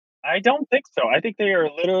I don't think so. I think they are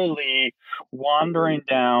literally wandering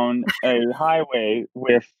down a highway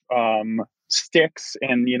with sticks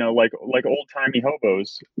and like old timey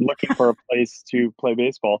hobos looking for a place to play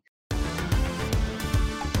baseball.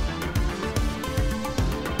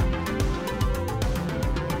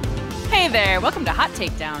 Hey there, welcome to Hot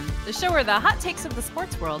Takedown, the show where the hot takes of the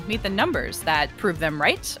sports world meet the numbers that prove them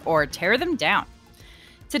right or tear them down.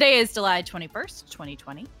 Today is July 21st,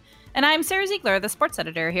 2020, and I'm Sarah Ziegler, the sports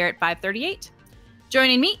editor here at 538.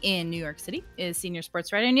 Joining me in New York City is senior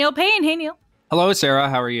sports writer Neil Payne. Hey, Neil. Hello, Sarah.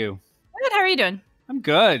 How are you? Good. How are you doing? I'm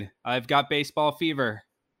good. I've got baseball fever.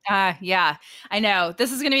 Yeah, I know.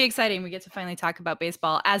 This is going to be exciting. We get to finally talk about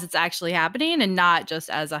baseball as it's actually happening and not just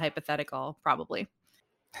as a hypothetical, probably.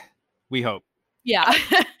 We hope. Yeah.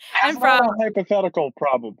 I'm from a hypothetical,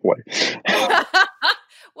 probably.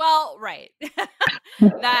 Well, right.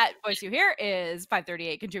 That voice you hear is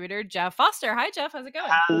 538 contributor Jeff Foster. Hi, Jeff. How's it going?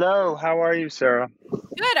 Hello. How are you, Sarah?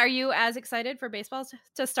 Good. Are you as excited for baseball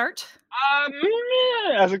to start?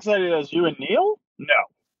 As excited as you and Neil? No.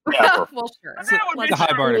 Never. Well, sure. It's a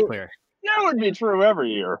high bar to clear. That would be true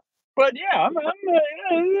every year. But yeah,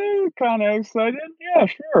 I'm kind of excited. Yeah,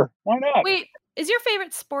 sure. Why not? Wait, is your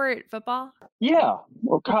favorite sport football? Yeah,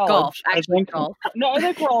 well, college. Golf, I think. golf. No, I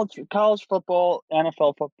think college football,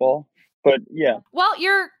 NFL football. But yeah. Well,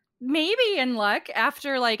 you're maybe in luck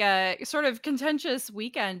after like a sort of contentious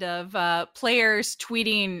weekend of players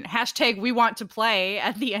tweeting #we want to play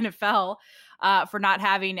at the NFL. For not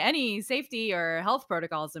having any safety or health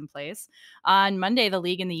protocols in place. On Monday, the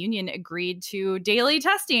league and the union agreed to daily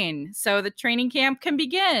testing, so the training camp can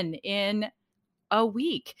begin in a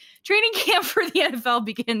week. Training camp for the NFL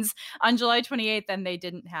begins on July 28th, and they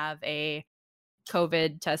didn't have a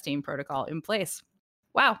COVID testing protocol in place.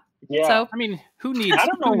 Wow. Yeah. So, I mean, who needs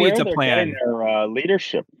a plan? Getting their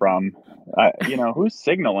leadership from? Who's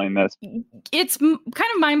signaling this? It's kind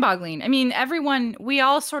of mind-boggling. I mean, we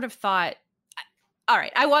all sort of thought, all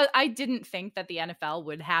right, I didn't think that the NFL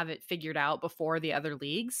would have it figured out before the other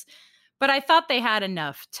leagues, but I thought they had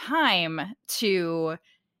enough time to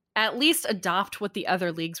at least adopt what the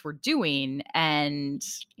other leagues were doing and,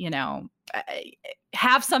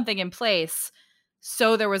 have something in place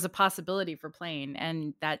so there was a possibility for playing.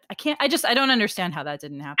 And that I don't understand how that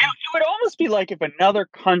didn't happen. It would almost be like if another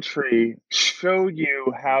country showed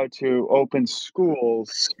you how to open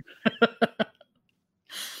schools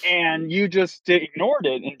and you just ignored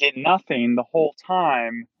it and did nothing the whole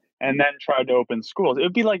time and then tried to open schools. It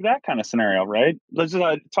would be like that kind of scenario, right? Let's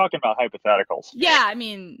just talking about hypotheticals. Yeah, I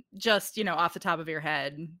mean, just, off the top of your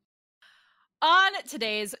head. On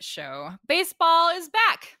today's show, baseball is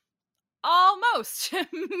back. Almost.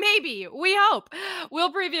 Maybe. We hope.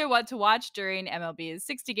 We'll preview what to watch during MLB's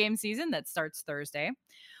 60-game season that starts Thursday.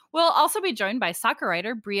 We'll also be joined by soccer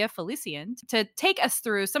writer Bria Felician to take us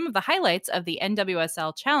through some of the highlights of the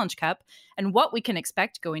NWSL Challenge Cup and what we can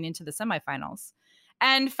expect going into the semifinals.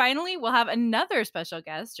 And finally, we'll have another special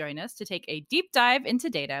guest join us to take a deep dive into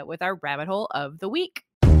data with our rabbit hole of the week.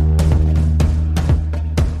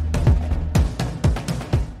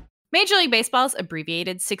 Major League Baseball's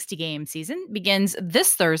abbreviated 60-game season begins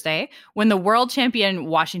this Thursday when the world champion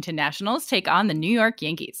Washington Nationals take on the New York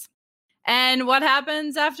Yankees. And what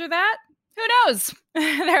happens after that? Who knows?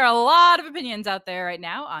 There are a lot of opinions out there right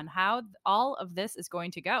now on how all of this is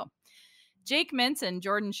going to go. Jake Mintz and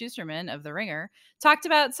Jordan Schusterman of The Ringer talked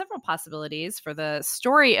about several possibilities for the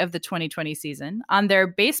story of the 2020 season on their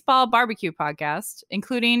Baseball Barbecue podcast,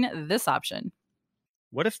 including this option.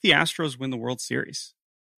 What if the Astros win the World Series?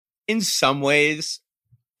 In some ways,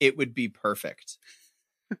 it would be perfect.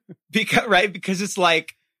 Because it's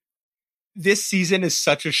like, this season is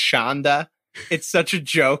such a shanda. It's such a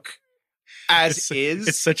joke as is.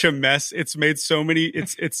 It's such a mess. It's made so many,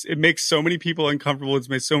 it makes so many people uncomfortable. It's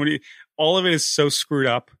made so many, all of it is so screwed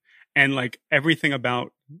up. And like everything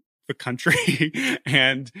about the country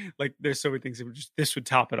and like, there's so many things that this would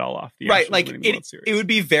top it all off. Right. Like it would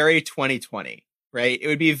be very 2020, right? It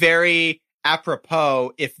would be very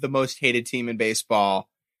apropos if the most hated team in baseball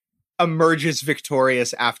emerges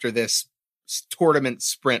victorious after this tournament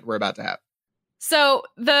sprint we're about to have. So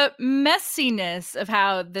the messiness of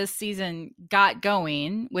how this season got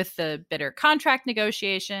going with the bitter contract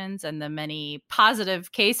negotiations and the many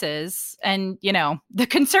positive cases and, the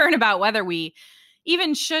concern about whether we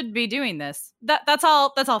even should be doing this, that's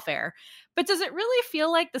all fair. But does it really feel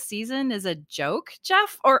like the season is a joke,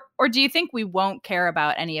 Jeff? Or do you think we won't care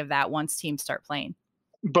about any of that once teams start playing?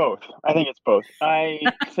 Both. I think it's both. I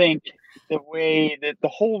think the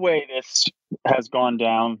whole way this has gone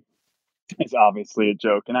down is obviously a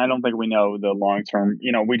joke, and I don't think we know the long term.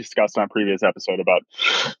 We discussed on a previous episode about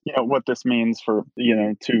what this means for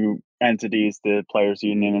two entities, the players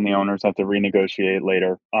union and the owners have to renegotiate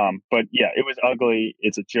later. But yeah, it was ugly.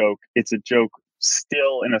 It's a joke. It's a joke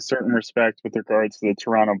still in a certain respect with regards to the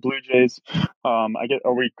Toronto Blue Jays. Are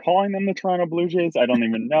we calling them the Toronto Blue Jays? I don't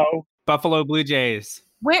even know. Buffalo Blue Jays.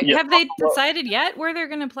 Where Yeah, have they decided yet where they're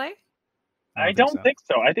going to play? I don't think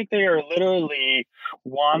so. I think they are literally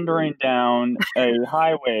wandering down a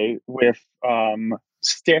highway with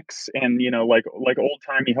sticks and like old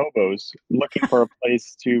timey hobos looking for a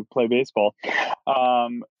place to play baseball.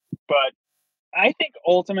 But I think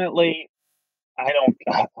ultimately, I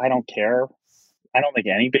don't care. I don't think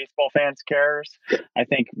any baseball fans cares. I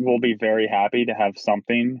think we'll be very happy to have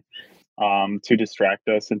something to distract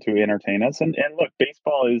us and to entertain us. And look,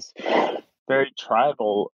 baseball is very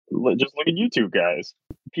tribal. Just look at you two guys.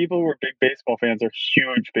 People who are big baseball fans are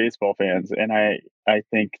huge baseball fans, and I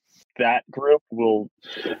think that group who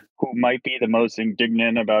might be the most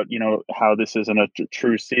indignant about how this isn't a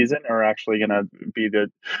true season are actually going to be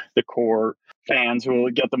the core fans who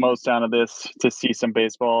will get the most out of this to see some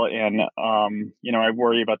baseball. And I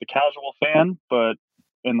worry about the casual fan, but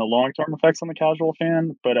in the long term effects on the casual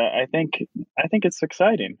fan. But I think it's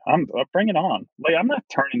exciting. I'm bring it on. Like, I'm not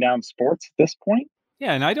turning down sports at this point.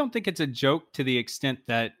 Yeah, and I don't think it's a joke to the extent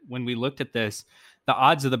that when we looked at this, the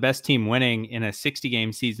odds of the best team winning in a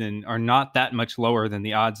 60-game season are not that much lower than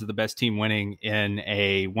the odds of the best team winning in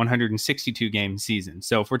a 162-game season.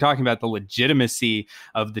 So if we're talking about the legitimacy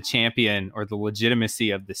of the champion or the legitimacy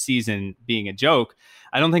of the season being a joke,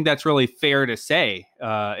 I don't think that's really fair to say.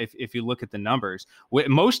 If you look at the numbers,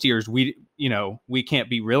 most years we can't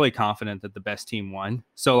be really confident that the best team won.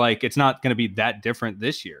 So like, it's not going to be that different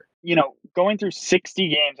this year. Going through 60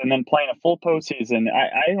 games and then playing a full postseason,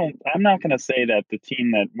 I'm not going to say that the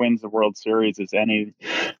team that wins the World Series is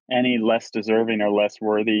any less deserving or less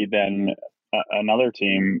worthy than another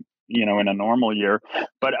team, in a normal year.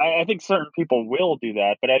 But I think certain people will do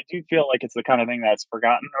that. But I do feel like it's the kind of thing that's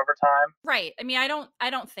forgotten over time. Right. I mean, I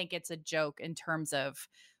don't think it's a joke in terms of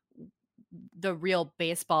the real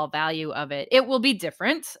baseball value of it. It will be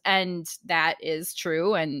different, and that is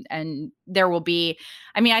true. And there will be,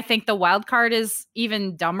 I mean, I think the wild card is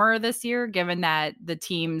even dumber this year, given that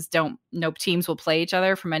no teams will play each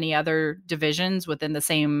other from any other divisions within the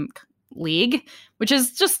same league, which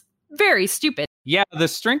is just very stupid. Yeah, the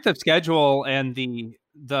strength of schedule and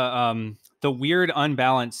the weird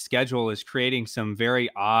unbalanced schedule is creating some very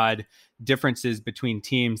odd differences between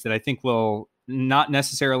teams that I think will not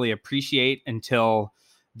necessarily appreciate until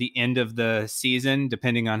the end of the season,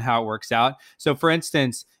 depending on how it works out. So for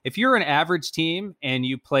instance, if you're an average team and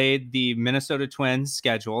you played the Minnesota Twins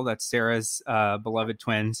schedule, that's Sarah's beloved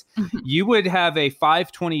Twins, you would have a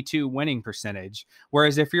 522 winning percentage.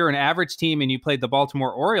 Whereas if you're an average team and you played the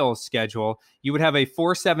Baltimore Orioles schedule, you would have a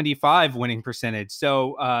 475 winning percentage.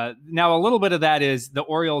 So now a little bit of that is the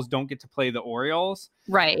Orioles don't get to play the Orioles.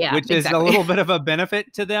 Right. Yeah. Which is a little bit of a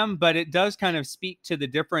benefit to them, but it does kind of speak to the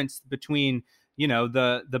difference between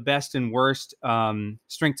the best and worst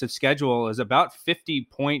strengths of schedule is about 50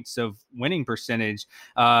 points of winning percentage,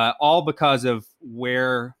 all because of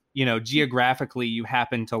where, geographically you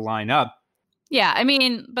happen to line up. Yeah, I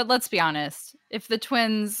mean, but let's be honest. If the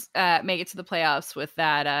Twins make it to the playoffs with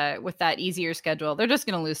that easier schedule, they're just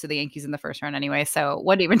going to lose to the Yankees in the first round anyway. So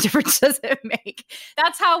what even difference does it make?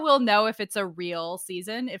 That's how we'll know if it's a real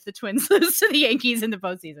season, if the Twins lose to the Yankees in the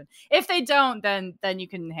postseason. If they don't, then you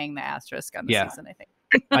can hang the asterisk on the season, I think.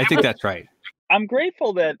 I think that's right. I'm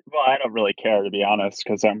grateful that, well, I don't really care, to be honest,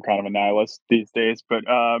 because I'm kind of a nihilist these days. But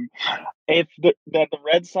if that the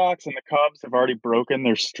Red Sox and the Cubs have already broken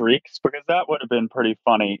their streaks, because that would have been pretty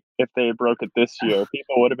funny if they broke it this year.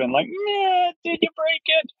 People would have been like, "Nah, did you break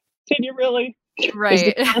it? Did you really?"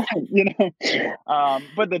 Right.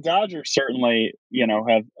 But the Dodgers certainly,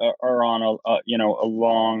 are on a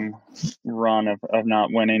long run of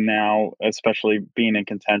not winning now, especially being in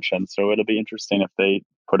contention. So it'll be interesting if they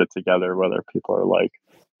put it together, whether people are like,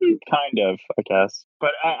 kind of, I guess.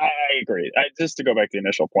 But I agree. Just to go back to the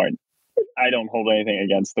initial point, I don't hold anything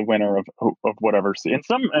against the winner of whatever.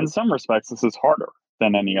 In some respects, this is harder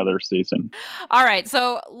than any other season. All right,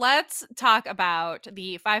 so let's talk about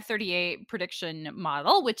the 538 prediction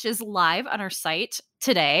model, which is live on our site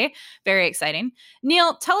today. Very exciting.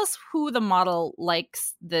 Neil, tell us who the model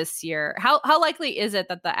likes this year. How likely is it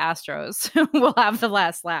that the Astros will have the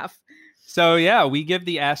last laugh? So, yeah, we give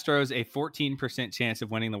the Astros a 14% chance of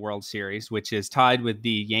winning the World Series, which is tied with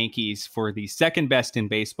the Yankees for the second best in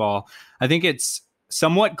baseball. I think it's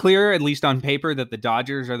somewhat clear, at least on paper, that the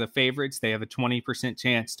Dodgers are the favorites. They have a 20%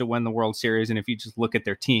 chance to win the World Series. And if you just look at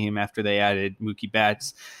their team after they added Mookie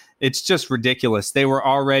Betts, it's just ridiculous. They were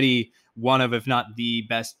already one of, if not the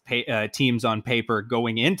best teams on paper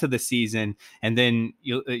going into the season. And then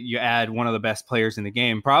you add one of the best players in the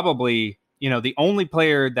game, probably, the only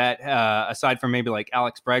player that, aside from maybe like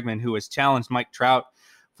Alex Bregman, who has challenged Mike Trout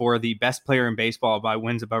for the best player in baseball by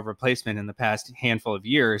wins above replacement in the past handful of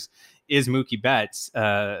years, is Mookie Betts,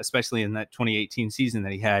 especially in that 2018 season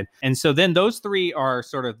that he had. And so then those three are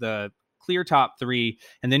sort of the clear top three.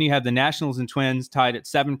 And then you have the Nationals and Twins tied at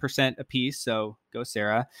 7% apiece. So go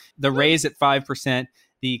Sarah. The Rays at 5%,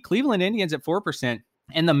 the Cleveland Indians at 4%,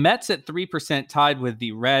 and the Mets at 3%, tied with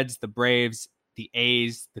the Reds, the Braves, the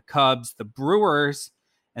A's, the Cubs, the Brewers,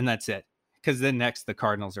 and that's it. Because then next the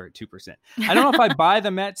Cardinals are at 2%. I don't know if I buy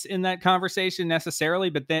the Mets in that conversation necessarily,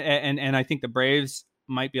 but then and I think the Braves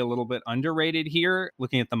might be a little bit underrated here,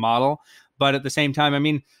 looking at the model. But at the same time, I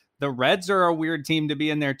mean, the Reds are a weird team to be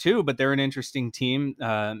in there too, but they're an interesting team,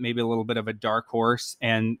 maybe a little bit of a dark horse.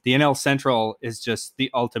 And the NL Central is just the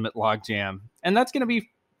ultimate logjam, and that's going to be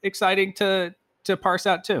exciting to parse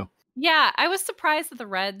out too. Yeah, I was surprised that the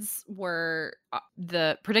Reds were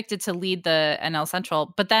the predicted to lead the NL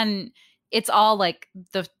Central, but then it's all like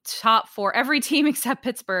the top four. Every team except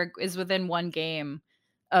Pittsburgh is within one game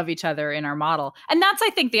of each other in our model. And that's,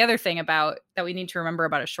 I think, the other thing about that we need to remember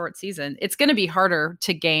about a short season. It's going to be harder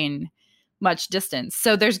to gain much distance.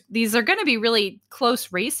 So these are going to be really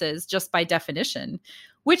close races just by definition,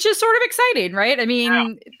 which is sort of exciting, right? I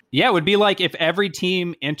mean, yeah, it would be like if every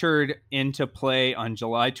team entered into play on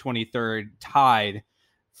July 23rd tied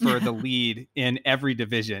for the lead in every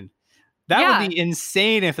division. That would be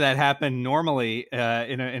insane if that happened normally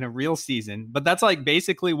in a real season. But that's like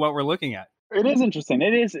basically what we're looking at. It is interesting.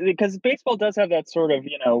 It is because baseball does have that sort of,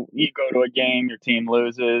 you go to a game, your team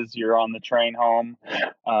loses, you're on the train home,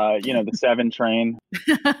 the 7 train.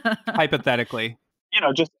 Hypothetically.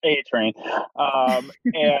 Just a train.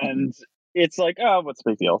 And it's like, oh, what's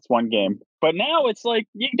the big deal? It's one game. But now it's like,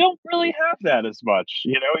 you don't really have that as much.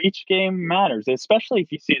 Each game matters, especially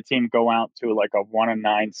if you see a team go out to like a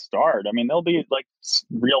 1-9 start. I mean, there'll be like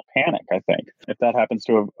real panic, I think, if that happens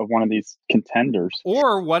to one of these contenders.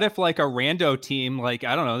 Or what if like a rando team, like,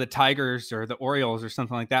 I don't know, the Tigers or the Orioles or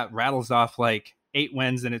something like that rattles off like 8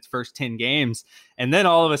 wins in its first 10 games. And then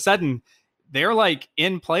all of a sudden, they're like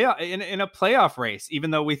in a playoff race,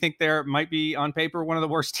 even though we think they might be on paper one of the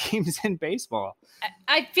worst teams in baseball.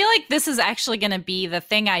 I feel like this is actually going to be the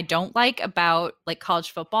thing I don't like about like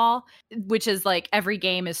college football, which is like every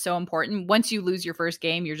game is so important. Once you lose your first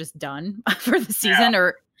game, you're just done for the season,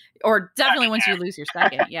 or definitely once you lose your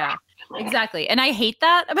second. Yeah, exactly. And I hate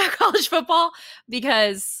that about college football,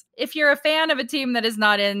 because if you're a fan of a team that is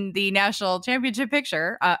not in the national championship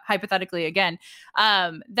picture, hypothetically again,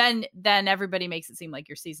 then everybody makes it seem like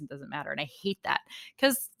your season doesn't matter. And I hate that,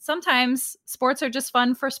 because sometimes sports are just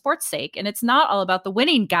fun for sports sake, and it's not all about the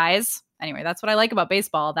winning, guys. Anyway, that's what I like about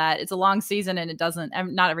baseball, that it's a long season and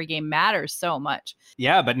not every game matters so much.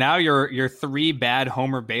 Yeah, but now you're 3 bad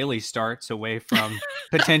Homer Bailey starts away from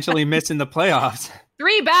potentially missing the playoffs.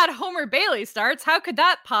 3 bad Homer Bailey starts? How could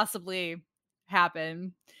that possibly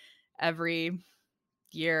happen every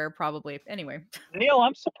year, probably? Anyway. Neil,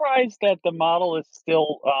 I'm surprised that the model is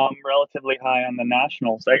still relatively high on the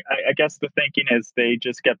Nationals. I guess the thinking is they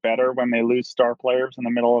just get better when they lose star players in the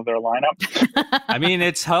middle of their lineup. I mean,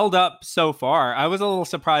 it's held up so far. I was a little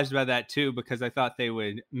surprised by that too, because I thought they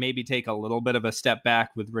would maybe take a little bit of a step back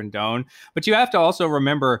with Rendon. But you have to also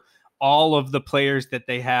remember all of the players that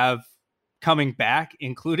they have coming back,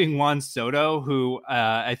 including Juan Soto, who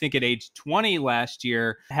I think at age 20 last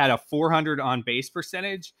year had a 400 on base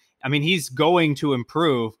percentage. I mean, he's going to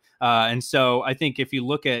improve. And so I think if you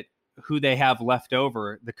look at who they have left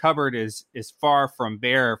over, the cupboard is far from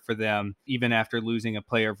bare for them, even after losing a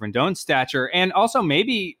player of Rendon's stature. And also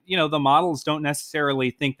maybe, the models don't necessarily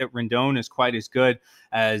think that Rendon is quite as good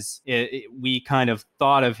as we kind of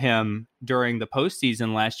thought of him during the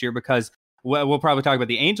postseason last year, because we'll probably talk about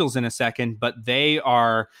the Angels in a second, but they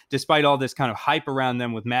are, despite all this kind of hype around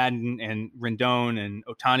them with Madden and Rendon and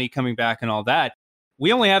Ohtani coming back and all that,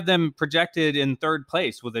 we only have them projected in 3rd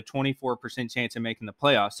place with a 24% chance of making the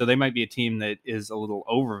playoffs. So they might be a team that is a little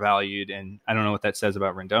overvalued, and I don't know what that says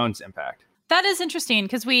about Rendon's impact. That is interesting,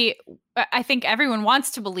 because I think everyone wants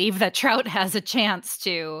to believe that Trout has a chance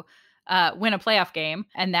to win a playoff game,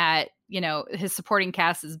 and that, his supporting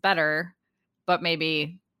cast is better, but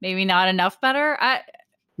maybe not enough better.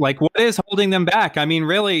 Like, what is holding them back? I mean,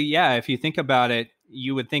 really, yeah, if you think about it,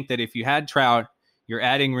 you would think that if you had Trout, you're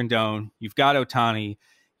adding Rendon, you've got Ohtani,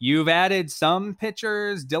 You've added some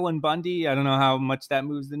pitchers, Dylan Bundy. I don't know how much that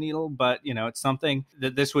moves the needle, but, it's something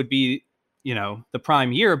that this would be, the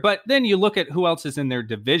prime year. But then you look at who else is in their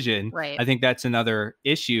division. Right. I think that's another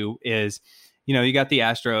issue is, you got the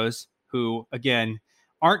Astros who, again,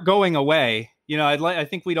 aren't going away. I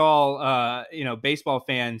think we'd all, baseball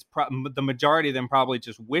fans, the majority of them probably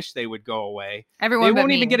just wish they would go away. Everyone they but won't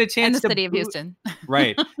me even get a chance and the to city of Houston.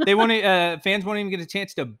 Right. They won't. Fans won't even get a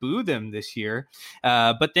chance to boo them this year.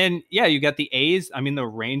 But then, you got the A's. I mean, the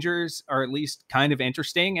Rangers are at least kind of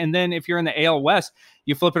interesting. And then if you're in the AL West,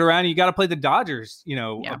 you flip it around and you got to play the Dodgers,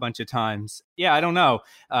 a bunch of times. Yeah, I don't know.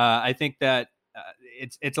 I think that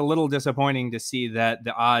it's a little disappointing to see that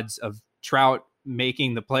the odds of Trout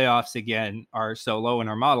making the playoffs again are so low in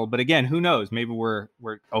our model. But again, who knows? Maybe we're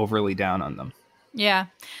overly down on them. Yeah.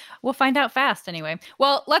 We'll find out fast anyway.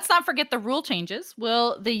 Well, let's not forget the rule changes.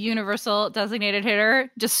 Will the universal designated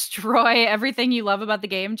hitter destroy everything you love about the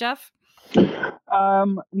game, Jeff?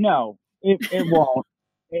 No, it won't.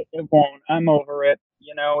 It won't. I'm over it.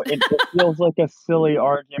 It feels like a silly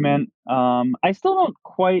argument. I still don't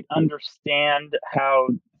quite understand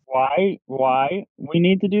why we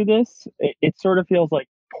need to do this. It sort of feels like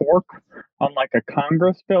pork on like a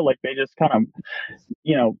Congress bill. Like they just kind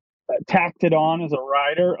of, tacked it on as a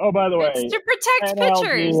rider. Oh, by the way, it's to protect NLG,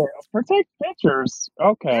 pitchers. Protect pitchers.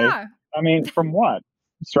 Okay. Yeah. I mean, from what?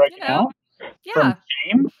 Striking out? Yeah. From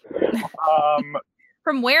game?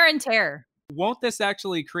 From wear and tear. Won't this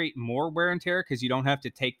actually create more wear and tear because you don't have to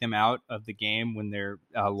take them out of the game when their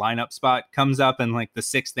lineup spot comes up in like the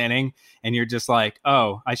 6th inning and you're just like,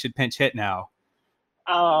 oh, I should pinch hit now?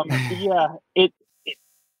 Yeah,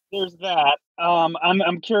 there's that.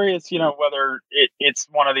 I'm curious, whether it's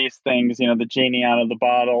one of these things, the genie out of the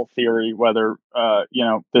bottle theory, whether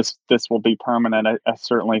this will be permanent. I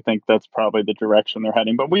certainly think that's probably the direction they're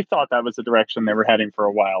heading, but we thought that was the direction they were heading for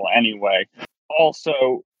a while anyway.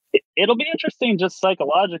 Also, it'll be interesting just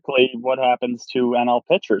psychologically what happens to NL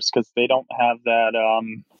pitchers because they don't have that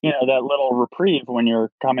that little reprieve when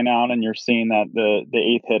you're coming out and you're seeing that the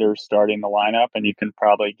 8th hitter starting the lineup and you can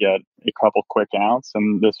probably get a couple quick outs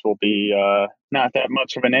and this will be not that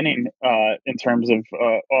much of an inning in terms of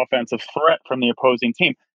offensive threat from the opposing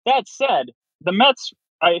team. That said, the Mets,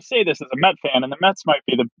 I say this as a Met fan, and the Mets might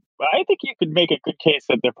be I think you could make a good case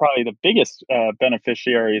that they're probably the biggest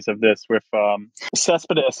beneficiaries of this with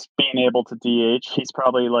Cespedes being able to DH. He's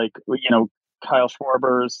probably like, Kyle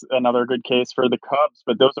Schwarber's another good case for the Cubs,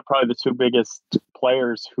 but those are probably the two biggest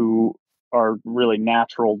players who are really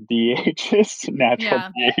natural DHs,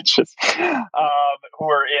 who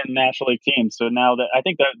are in National League teams. So now that I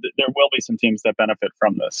think that there will be some teams that benefit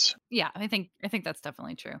from this. Yeah, I think that's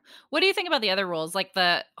definitely true. What do you think about the other rules, like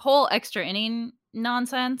the whole extra inning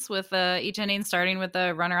nonsense with each inning starting with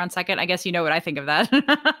the runner on second? I guess you know what I think of that.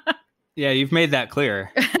 Yeah, you've made that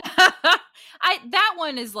clear. That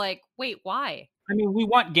one is like, wait, why? I mean, we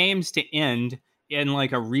want games to end in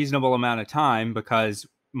like a reasonable amount of time because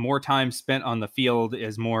more time spent on the field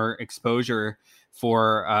is more exposure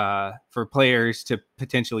for players to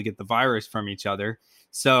potentially get the virus from each other.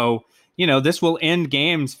 So, this will end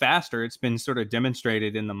games faster. It's been sort of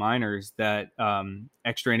demonstrated in the minors that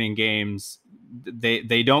extra inning games,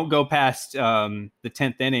 they don't go past the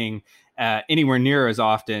 10th inning anywhere near as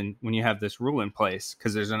often when you have this rule in place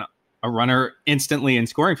because there's a runner instantly in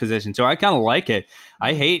scoring position. So I kind of like it.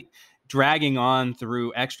 I hate dragging on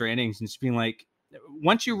through extra innings and just being like,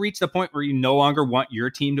 once you reach the point where you no longer want your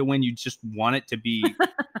team to win, you just want it to be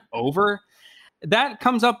over. That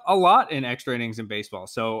comes up a lot in extra innings in baseball.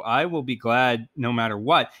 So I will be glad no matter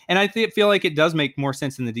what. And I feel like it does make more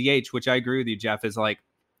sense in the DH, which I agree with you, Jeff, is like,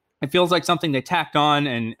 it feels like something they tacked on,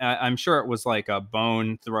 and I'm sure it was like a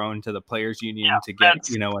bone thrown to the players union to get,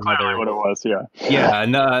 another what it was. Yeah. Yeah.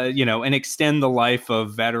 And, and extend the life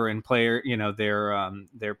of veteran player,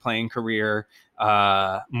 their playing career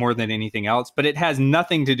more than anything else. But it has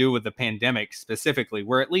nothing to do with the pandemic specifically,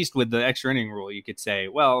 where at least with the extra inning rule, you could say,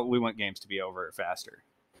 well, we want games to be over faster.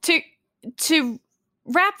 To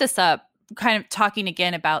wrap this up, kind of talking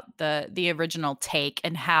again about the original take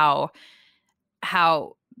and how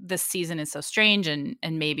this season is so strange and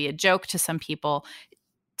maybe a joke to some people.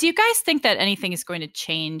 Do you guys think that anything is going to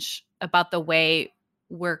change about the way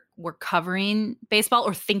we're covering baseball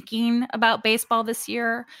or thinking about baseball this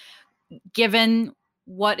year, given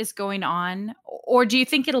what is going on? Or do you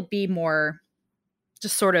think it'll be more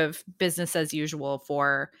just sort of business as usual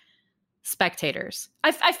for spectators?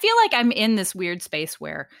 I feel like I'm in this weird space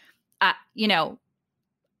where,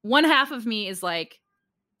 one half of me is like,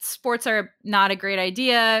 sports are not a great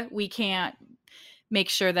idea. We can't make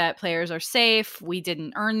sure that players are safe. We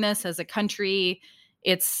didn't earn this as a country.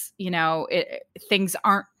 it's, things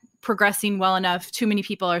aren't progressing well enough. Too many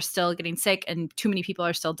people are still getting sick and too many people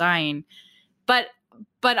are still dying. But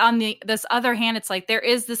on this other hand, it's like there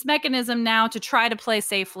is this mechanism now to try to play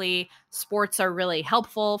safely. Sports are really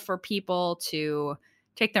helpful for people to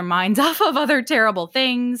take their minds off of other terrible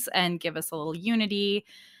things and give us a little unity.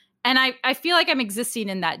 And I feel like I'm existing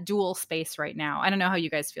in that dual space right now. I don't know how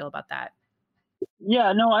you guys feel about that.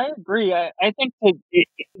 Yeah, no, I agree. I think that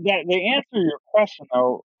the answer to your question,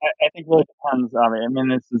 though, I think really depends on it. I mean,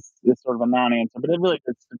 this is sort of a non-answer, but it really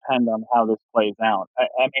does depend on how this plays out. I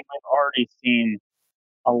mean, we've already seen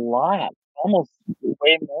a lot, almost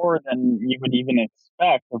way more than you would even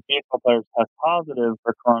expect, of baseball players test positive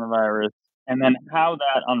for coronavirus, and then how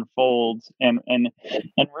that unfolds, and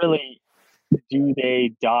really, do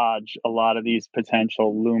they dodge a lot of these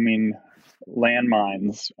potential looming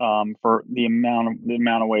landmines, for the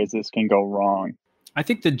amount of ways this can go wrong? I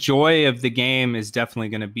think the joy of the game is definitely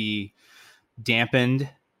going to be dampened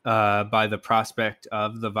by the prospect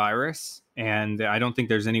of the virus. And I don't think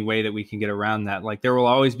there's any way that we can get around that. Like, there will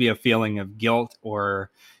always be a feeling of guilt or,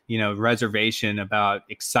 reservation about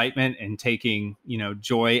excitement and taking,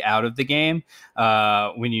 joy out of the game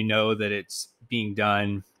when you know that it's being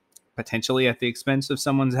done potentially at the expense of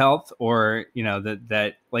someone's health, or,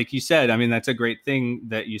 that, like you said, I mean, that's a great thing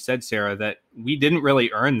that you said, Sarah, that we didn't really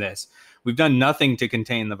earn this. We've done nothing to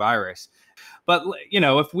contain the virus. But,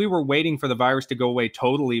 if we were waiting for the virus to go away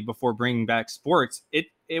totally before bringing back sports,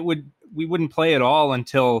 we wouldn't play at all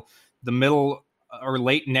until the middle or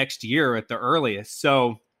late next year at the earliest.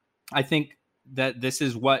 So I think that this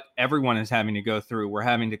is what everyone is having to go through. We're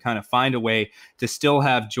having to kind of find a way to still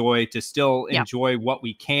have joy, to still enjoy what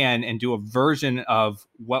we can, and do a version of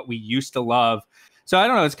what we used to love. So I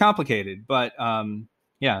don't know, it's complicated, but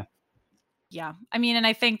yeah. Yeah. I mean, and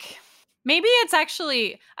I think maybe it's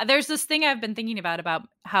actually, there's this thing I've been thinking about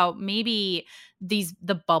how maybe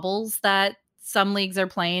the bubbles that some leagues are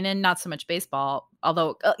playing in, not so much baseball,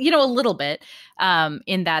 although, a little bit,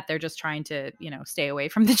 in that they're just trying to, stay away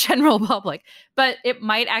from the general public, but it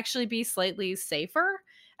might actually be slightly safer.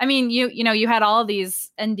 I mean, you had all of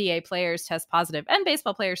these NBA players test positive, and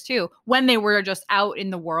baseball players too, when they were just out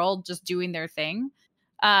in the world, just doing their thing.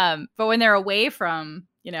 But when they're away from,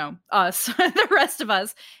 us, the rest of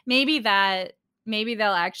us, maybe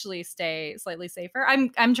they'll actually stay slightly safer.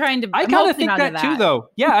 I'm trying to. I kind of think that too, though.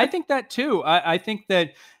 Yeah, I think that too. I think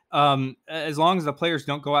that as long as the players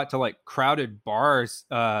don't go out to like crowded bars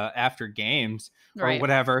after games or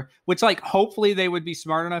whatever, which like hopefully they would be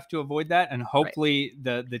smart enough to avoid that, and hopefully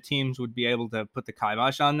the teams would be able to put the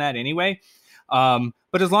kibosh on that anyway.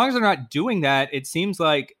 But as long as they're not doing that, it seems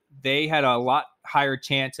like they had a lot higher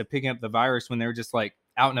chance of picking up the virus when they were just like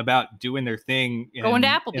out and about doing their thing going to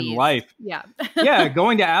Applebee's in life. Yeah. Yeah.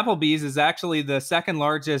 Going to Applebee's is actually the second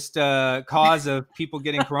largest cause of people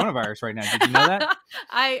getting coronavirus right now. Did you know that?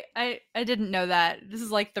 I didn't know that. This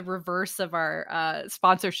is like the reverse of our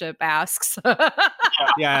sponsorship asks.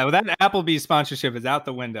 Yeah. Well, that Applebee's sponsorship is out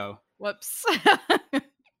the window. Whoops.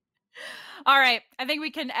 All right. I think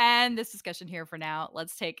we can end this discussion here for now.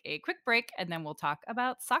 Let's take a quick break and then we'll talk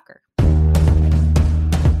about soccer.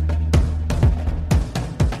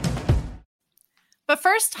 But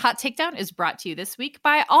first, Hot Takedown is brought to you this week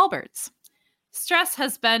by Allbirds. Stress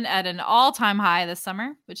has been at an all-time high this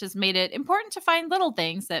summer, which has made it important to find little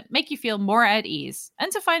things that make you feel more at ease and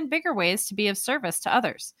to find bigger ways to be of service to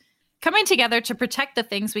others. Coming together to protect the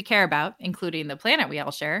things we care about, including the planet we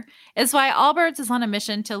all share, is why Allbirds is on a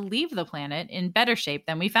mission to leave the planet in better shape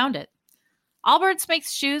than we found it. Allbirds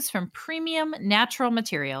makes shoes from premium natural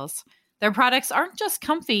materials. Their products aren't just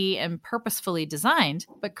comfy and purposefully designed,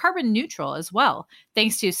 but carbon neutral as well,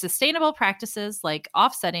 thanks to sustainable practices like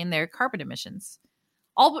offsetting their carbon emissions.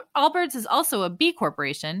 Allbirds is also a B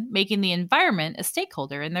Corporation, making the environment a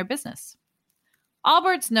stakeholder in their business.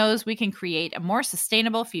 Allbirds knows we can create a more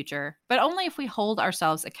sustainable future, but only if we hold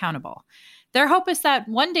ourselves accountable. Their hope is that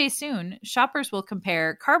one day soon, shoppers will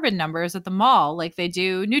compare carbon numbers at the mall like they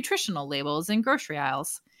do nutritional labels in grocery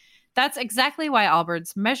aisles. That's exactly why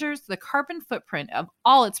Allbirds measures the carbon footprint of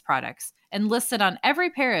all its products and lists it on every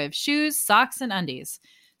pair of shoes, socks, and undies,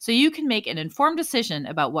 so you can make an informed decision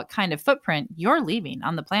about what kind of footprint you're leaving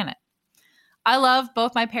on the planet. I love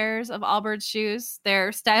both my pairs of Allbirds shoes.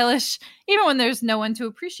 They're stylish, even when there's no one to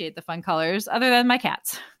appreciate the fun colors other than my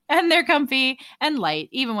cats. And they're comfy and light,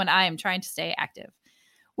 even when I am trying to stay active.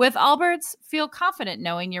 With Allbirds, feel confident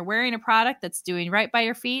knowing you're wearing a product that's doing right by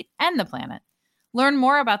your feet and the planet. Learn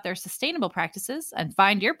more about their sustainable practices and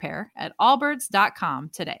find your pair at allbirds.com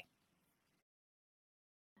today.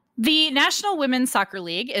 The National Women's Soccer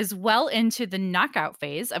League is well into the knockout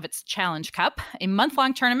phase of its Challenge Cup, a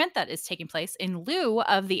month-long tournament that is taking place in lieu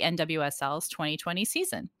of the NWSL's 2020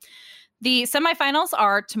 season. The semifinals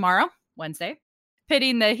are tomorrow, Wednesday,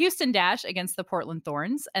 pitting the Houston Dash against the Portland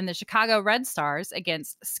Thorns and the Chicago Red Stars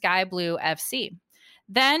against Sky Blue FC.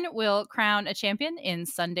 Then we'll crown a champion in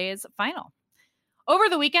Sunday's final. Over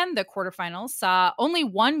the weekend, the quarterfinals saw only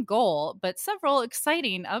one goal, but several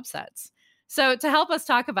exciting upsets. So to help us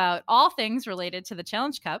talk about all things related to the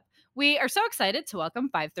Challenge Cup, we are so excited to welcome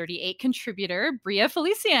 538 contributor Bria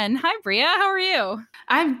Felician. Hi, Bria. How are you?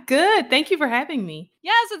 I'm good. Thank you for having me.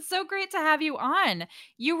 Yes, it's so great to have you on.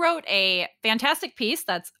 You wrote a fantastic piece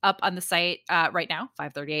that's up on the site right now,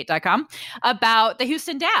 538.com, about the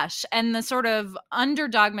Houston Dash and the sort of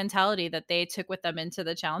underdog mentality that they took with them into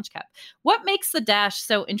the Challenge Cup. What makes the Dash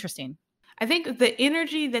so interesting? I think the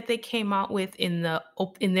energy that they came out with in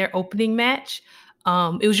their opening match,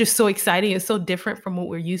 it was just so exciting. It's so different from what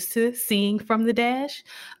we're used to seeing from the Dash.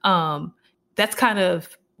 That's kind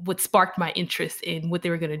of what sparked my interest in what they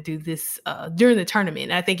were going to do this during the tournament.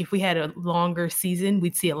 And I think if we had a longer season,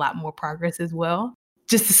 we'd see a lot more progress as well.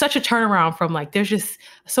 Just such a turnaround from like, there's just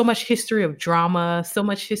so much history of drama, so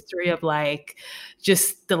much history of like,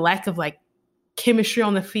 just the lack of like chemistry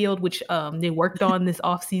on the field, which they worked on this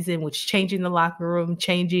offseason, which changing the locker room,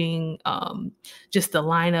 changing just the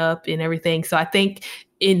lineup and everything. So I think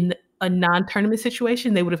in a non-tournament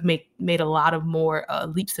situation, they would have made a lot of more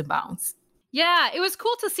leaps and bounds. Yeah, it was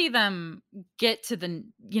cool to see them get to the,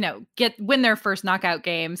 win their first knockout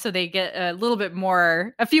game. So they get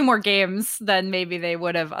a few more games than maybe they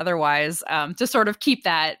would have otherwise, to sort of keep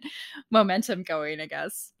that momentum going, I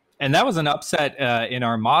guess. And that was an upset in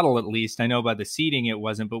our model, at least. I know by the seeding it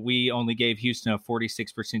wasn't, but we only gave Houston a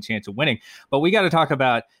 46% chance of winning. But we got to talk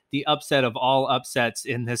about the upset of all upsets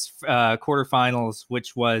in this quarterfinals,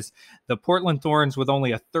 which was the Portland Thorns with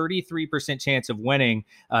only a 33% chance of winning,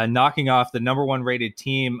 knocking off the number one rated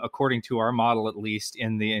team, according to our model, at least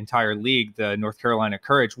in the entire league, the North Carolina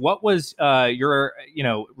Courage. What was your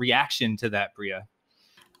reaction to that, Bria?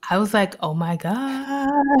 I was like, oh my God.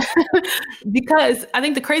 Because I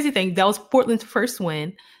think the crazy thing, that was Portland's first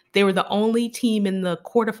win. They were the only team in the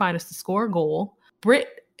quarterfinals to score a goal.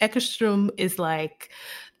 Britt Eckerstrom is like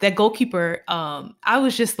that goalkeeper. I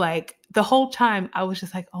was just like, the whole time I was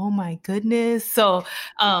just like, oh my goodness. So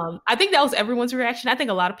I think that was everyone's reaction. I think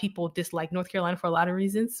a lot of people dislike North Carolina for a lot of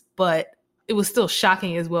reasons, but it was still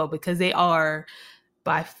shocking as well because they are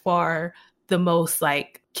by far the most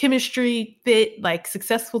like chemistry fit, like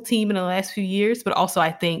successful team in the last few years. But also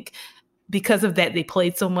I think because of that, they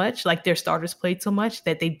played so much, like their starters played so much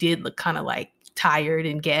that they did look kind of like tired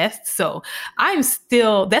and gassed. So that's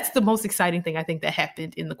the most exciting thing I think that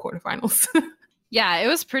happened in the quarterfinals. Yeah, it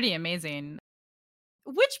was pretty amazing.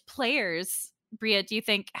 Which players, Bria, do you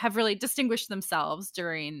think have really distinguished themselves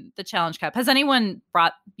during the Challenge Cup? Has anyone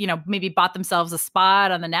maybe bought themselves a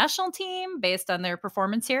spot on the national team based on their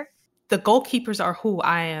performance here? The goalkeepers are who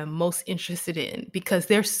I am most interested in because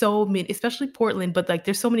there's so many, especially Portland, but like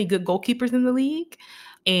there's so many good goalkeepers in the league.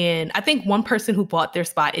 And I think one person who bought their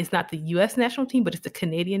spot is not the U.S. national team, but it's the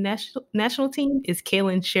Canadian national team, is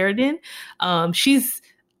Kaylin Sheridan. She's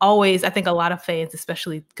always, I think a lot of fans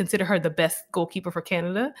especially consider her the best goalkeeper for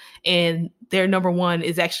Canada. And their number one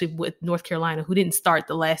is actually with North Carolina, who didn't start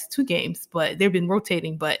the last two games, but they've been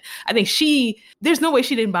rotating. But I think there's no way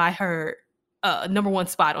she didn't buy her number one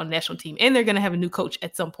spot on the national team. And they're going to have a new coach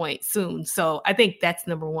at some point soon. So I think that's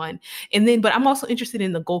number one. And then, but I'm also interested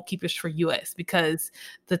in the goalkeepers for US because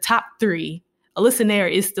the top three, Alyssa Nair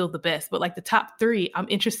is still the best, but like the top three, I'm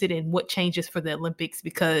interested in what changes for the Olympics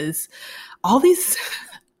because all these,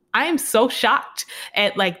 I am so shocked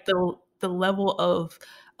at like the level of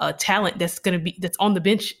talent that's on the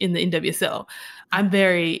bench in the NWSL.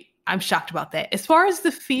 I'm shocked about that. As far as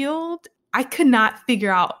the field, I could not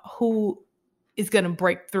figure out who is going to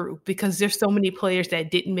break through because there's so many players that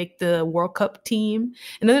didn't make the World Cup team.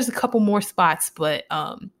 And then there's a couple more spots, but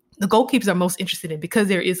the goalkeepers are most interested in because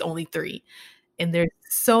there is only three and there's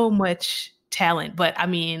so much talent. But I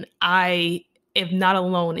mean, I am not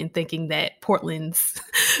alone in thinking that Portland's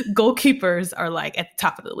goalkeepers are like at the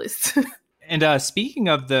top of the list. And speaking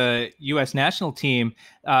of the U.S. national team,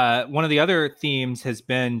 one of the other themes has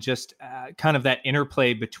been just kind of that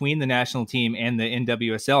interplay between the national team and the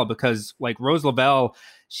NWSL, because like Rose Lavelle,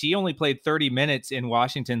 She only played 30 minutes in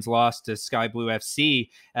Washington's loss to Sky Blue FC.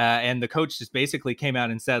 And the coach just basically came out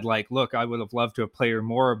and said, like, look, I would have loved to have played her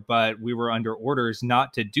more, but we were under orders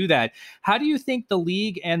not to do that. How do you think the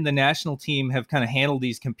league and the national team have kind of handled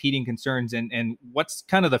these competing concerns, and what's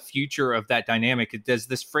kind of the future of that dynamic? Does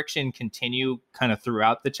this friction continue kind of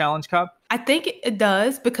throughout the Challenge Cup? I think it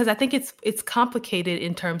does, because I think it's complicated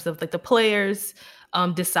in terms of like the players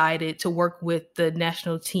decided to work with the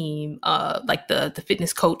national team, like the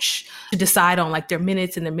fitness coach, to decide on like their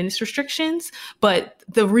minutes and their minutes restrictions. But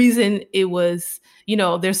the reason it was,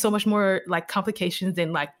 there's so much more like complications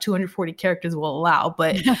than like 240 characters will allow.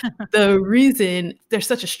 But the reason there's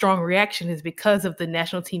such a strong reaction is because of the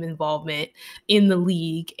national team involvement in the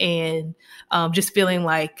league, and just feeling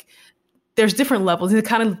like there's different levels. And it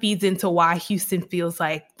kind of feeds into why Houston feels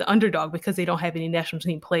like the underdog, because they don't have any national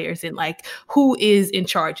team players. And like, who is in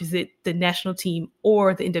charge? Is it the national team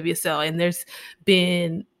or the NWSL? And there's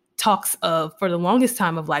been talks of, for the longest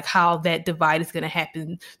time, of like how that divide is going to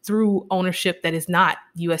happen through ownership that is not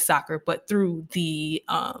U.S. Soccer, but through the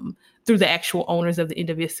actual owners of the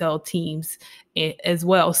NWSL teams as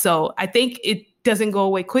well. So I think it doesn't go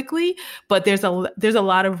away quickly, but there's a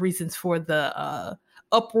lot of reasons for the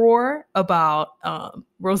uproar about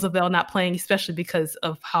Roosevelt not playing, especially because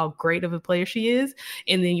of how great of a player she is.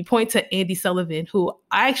 And then you point to Andy Sullivan, who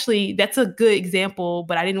that's a good example,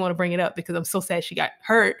 but I didn't want to bring it up because I'm so sad she got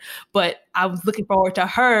hurt. But I was looking forward to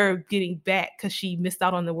her getting back because she missed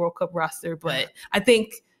out on the World Cup roster. But I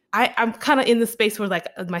think I'm kind of in the space where like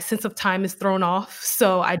my sense of time is thrown off.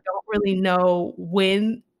 So I don't really know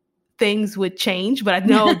when things would change, but I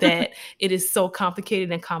know that it is so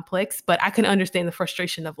complicated and complex. But I can understand the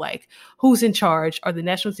frustration of like, who's in charge? Are the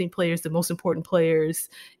national team players the most important players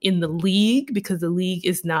in the league? Because the league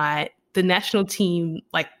is not the national team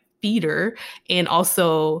like feeder, and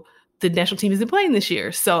also the national team isn't playing this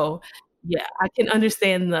year. So yeah, I can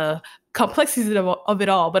understand the complexities of it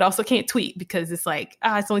all, but also can't tweet because it's like,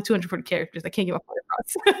 it's only 240 characters. I can't get my point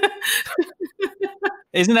across.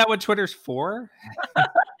 Isn't that what Twitter's for?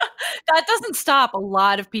 That doesn't stop a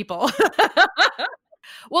lot of people.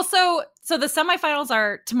 Well, so the semifinals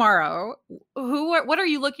are tomorrow. What are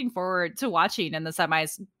you looking forward to watching in the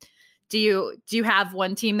semis? Do you have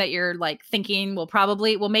one team that you're like thinking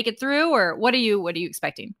will make it through, or what are you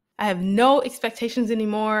expecting? I have no expectations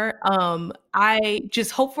anymore. I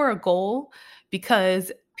just hope for a goal,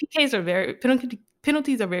 because penalties are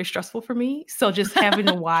very stressful for me. So just having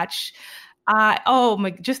to watch,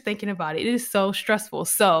 just thinking about it is so stressful.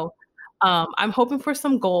 So I'm hoping for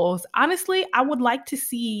some goals. Honestly, I would like to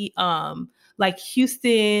see like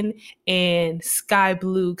Houston and Sky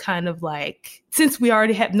Blue kind of like, since we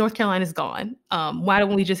already have North Carolina's gone, why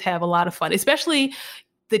don't we just have a lot of fun? Especially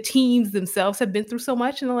the teams themselves have been through so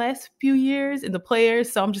much in the last few years, and the players.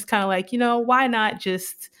 So I'm just kind of like, why not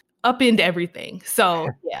just upend everything? So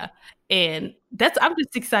yeah. And I'm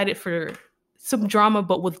just excited for some drama,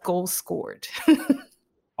 but with goals scored.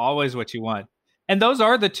 Always what you want. And those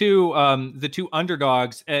are the two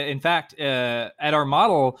underdogs. In fact, at our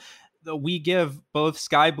model, we give both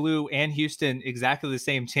Sky Blue and Houston exactly the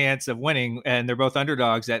same chance of winning, and they're both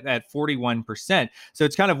underdogs at 41%. So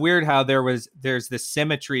it's kind of weird how there's this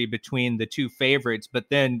symmetry between the two favorites, but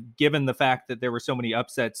then given the fact that there were so many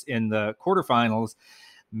upsets in the quarterfinals,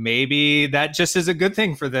 maybe that just is a good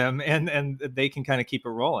thing for them, and they can kind of keep it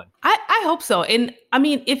rolling. I hope so. And I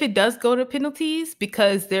mean, if it does go to penalties,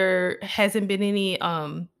 because there hasn't been any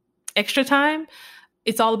extra time,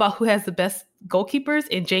 it's all about who has the best goalkeepers.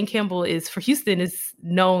 And Jane Campbell for Houston is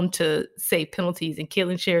known to save penalties. And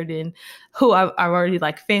Caitlin Sheridan, who I've already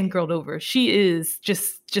like fangirled over, she is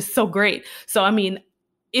just so great. So, I mean,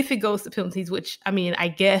 if it goes to penalties, which, I mean, I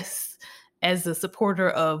guess as a supporter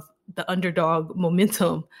of the underdog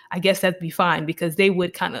momentum, I guess that'd be fine, because they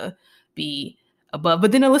would kind of be above.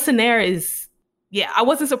 But then Alyssa Nair I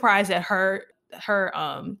wasn't surprised at her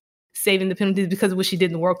saving the penalties because of what she did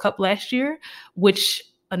in the World Cup last year, which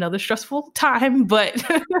another stressful time. But isn't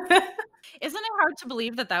it hard to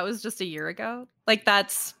believe that was just a year ago? Like,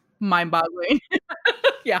 that's mind-boggling.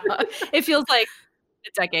 Yeah, it feels like a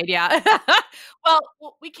decade. Yeah.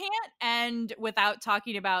 Well, we can't end without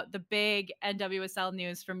talking about the big NWSL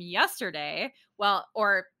news from yesterday. Well,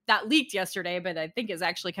 or that leaked yesterday, but I think is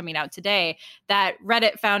actually coming out today, that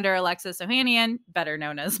Reddit founder Alexis Ohanian, better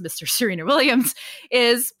known as Mr. Serena Williams,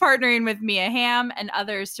 is partnering with Mia Hamm and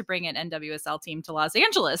others to bring an NWSL team to Los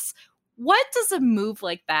Angeles. What does a move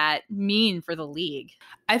like that mean for the league?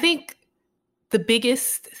 I think the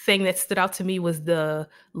biggest thing that stood out to me was the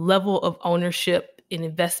level of ownership and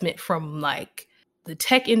investment from like the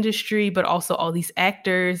tech industry, but also all these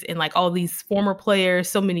actors and like all these former players,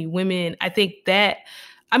 so many women. I think that,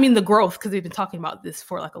 I mean, the growth, because we've been talking about this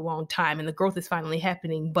for like a long time and the growth is finally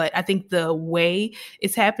happening. But I think the way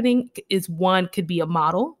it's happening is, one, could be a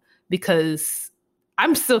model, because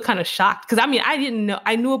I'm still kind of shocked. Because I mean, I didn't know,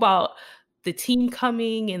 I knew about the team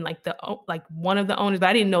coming and like one of the owners, but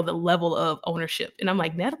I didn't know the level of ownership. And I'm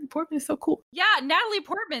like, Natalie Portman is so cool. Yeah, Natalie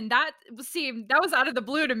Portman, that was out of the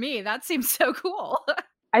blue to me. That seems so cool.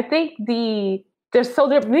 I think there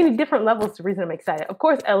are many different levels to reason I'm excited. Of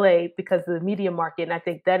course, LA, because of the media market, and I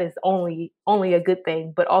think that is only a good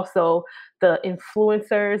thing, but also the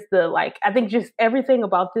influencers, I think just everything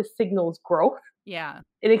about this signals growth. Yeah.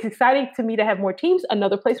 And it's exciting to me to have more teams,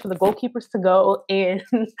 another place for the goalkeepers to go and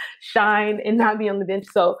shine and not be on the bench.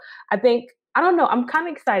 So I think, I don't know, I'm kind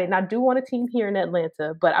of excited. And I do want a team here in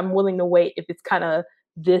Atlanta, but I'm willing to wait if it's kind of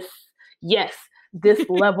this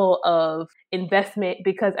level of investment,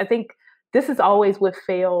 because I think this is always what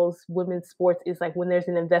fails women's sports, is like when there's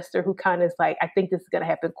an investor who kind of is like, I think this is going to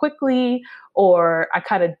happen quickly, or I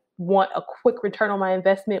kind of want a quick return on my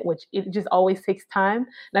investment, which it just always takes time.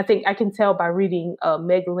 And I think I can tell by reading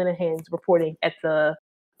Meg Linehan's reporting at the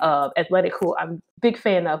Athletic, who I'm a big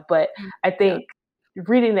fan of, but I think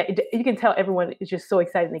reading that, you can tell everyone is just so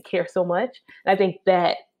excited and they care so much. And I think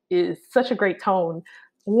that is such a great tone.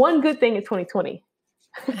 One good thing in 2020.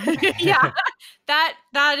 Yeah, that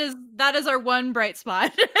is our one bright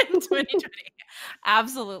spot in 2020.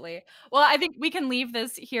 Absolutely. Well, I think we can leave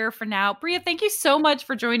this here for now. Bria, thank you so much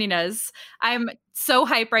for joining us. I'm so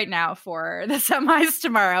hyped right now for the semis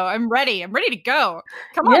tomorrow. I'm ready to go.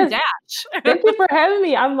 Come on, Dash. Thank you for having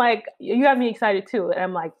me. I'm like, you have me excited too. And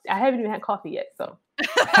I'm like, I haven't even had coffee yet, so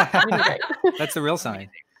that's a real sign.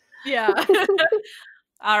 Yeah.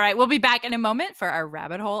 All right, we'll be back in a moment for our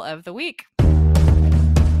rabbit hole of the week.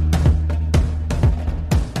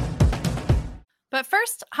 But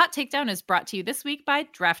first, Hot Takedown is brought to you this week by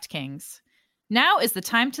DraftKings. Now is the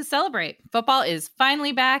time to celebrate. Football is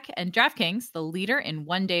finally back, and DraftKings, the leader in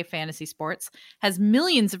one-day fantasy sports, has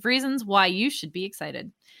millions of reasons why you should be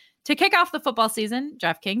excited. To kick off the football season,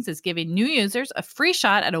 DraftKings is giving new users a free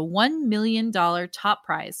shot at a $1 million top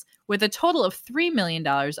prize, with a total of $3 million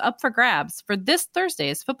up for grabs for this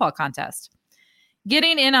Thursday's football contest.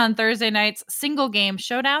 Getting in on Thursday night's single game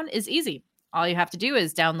showdown is easy. All you have to do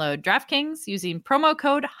is download DraftKings using promo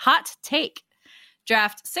code HOTTAKE.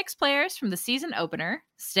 Draft 6 players from the season opener,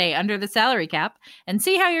 stay under the salary cap, and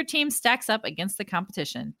see how your team stacks up against the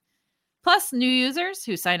competition. Plus, new users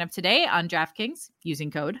who sign up today on DraftKings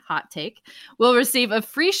using code HOTTAKE will receive a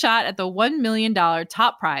free shot at the $1 million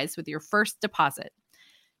top prize with your first deposit.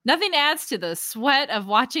 Nothing adds to the sweat of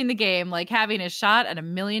watching the game like having a shot at $1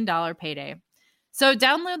 million payday. So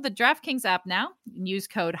download the DraftKings app now and use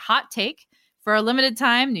code HOTTAKE. For a limited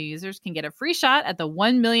time, new users can get a free shot at the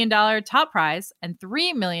 $1 million top prize and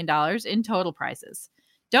 $3 million in total prizes.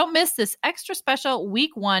 Don't miss this extra special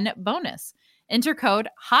Week 1 bonus. Enter code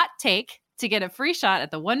HOTTAKE to get a free shot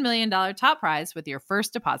at the $1 million top prize with your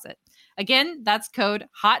first deposit. Again, that's code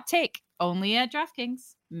HOTTAKE, only at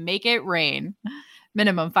DraftKings. Make it rain.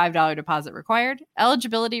 Minimum $5 deposit required.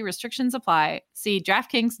 Eligibility restrictions apply. See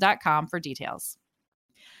DraftKings.com for details.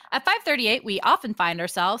 At 538, we often find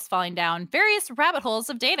ourselves falling down various rabbit holes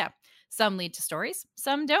of data. Some lead to stories,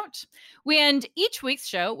 some don't. We end each week's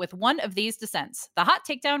show with one of these descents, the Hot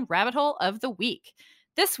Takedown Rabbit Hole of the Week.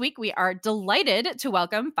 This week, we are delighted to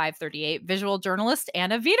welcome 538 visual journalist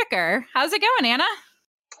Anna Wiedeker. How's it going, Anna?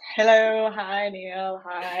 Hello. Hi, Neil.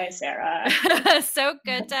 Hi, Sarah. So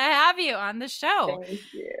good to have you on the show. Thank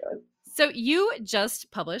you. So you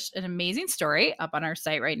just published an amazing story up on our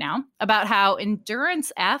site right now about how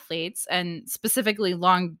endurance athletes and specifically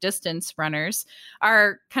long distance runners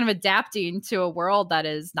are kind of adapting to a world that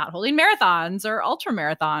is not holding marathons or ultra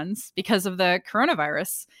marathons because of the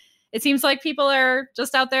coronavirus. It seems like people are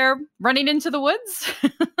just out there running into the woods.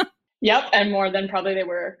 Yep, and more than probably they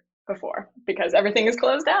were before because everything is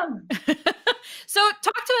closed down. So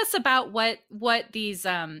talk to us about what these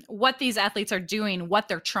athletes are doing, what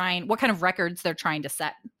they're trying, what kind of records they're trying to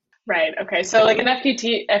set. Right. Okay. So like an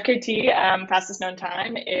FKT, fastest known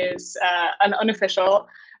time is an unofficial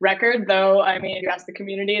record, though. I mean, if you ask the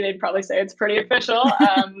community, they'd probably say it's pretty official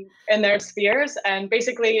in their spheres. And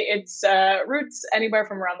basically it's routes anywhere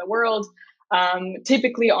from around the world,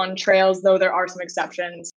 typically on trails, though there are some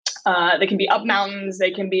exceptions. They can be up mountains,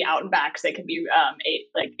 they can be out and backs, they can be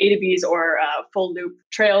A to Bs or full loop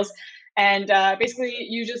trails. And basically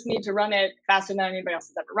you just need to run it faster than anybody else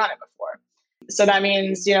has ever run it before. So that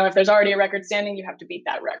means, if there's already a record standing, you have to beat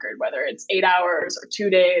that record, whether it's 8 hours or 2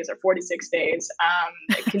 days or 46 days.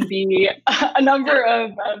 It can be a number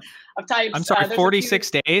of types. I'm sorry,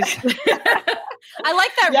 46 days? I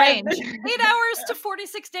like that range. 8 hours to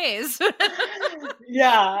 46 days.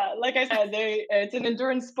 Yeah, like I said, it's an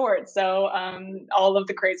endurance sport, so all of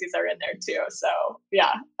the crazies are in there too. So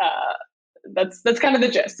yeah, that's kind of the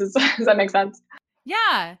gist. Does that make sense?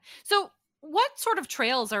 Yeah. So what sort of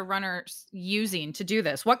trails are runners using to do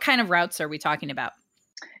this? What kind of routes are we talking about?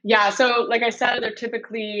 Yeah, so like I said, they're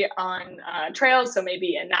typically on trails, so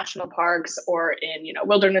maybe in national parks or in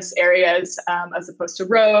wilderness areas, as opposed to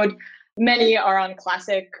road. Many are on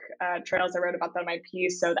classic trails. I wrote about that in my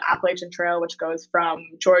piece. So the Appalachian Trail, which goes from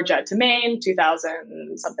Georgia to Maine,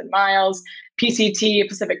 2,000 something miles. PCT,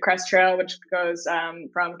 Pacific Crest Trail, which goes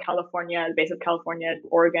from California, the base of California,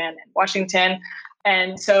 Oregon, and Washington.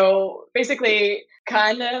 And so basically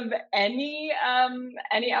kind of any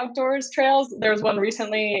outdoors trails. There was one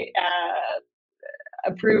recently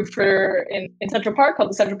approved for in Central Park called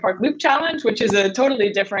the Central Park Loop Challenge, which is a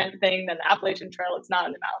totally different thing than the Appalachian Trail. It's not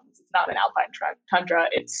in the mountains. It's not an alpine tundra.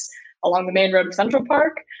 It's along the main road of Central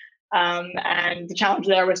Park. And the challenge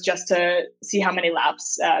there was just to see how many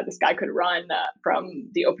laps this guy could run from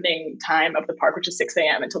the opening time of the park, which is 6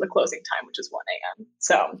 a.m. until the closing time, which is 1 a.m.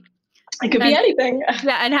 So it could be anything.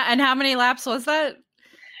 Yeah. And how many laps was that?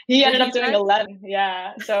 He ended up doing 11.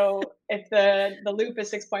 Yeah. So if the loop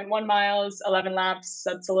is 6.1 miles, 11 laps,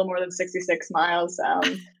 that's a little more than 66 miles.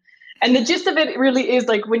 And the gist of it really is,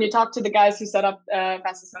 like, when you talk to the guys who set up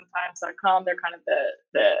fastestknowntimes.com, they're kind of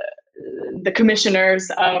the commissioners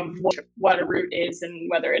of what a route is and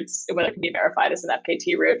whether it can be verified as an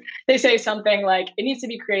FKT route. They say something like, it needs to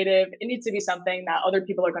be creative. It needs to be something that other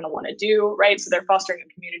people are going to want to do, right? So they're fostering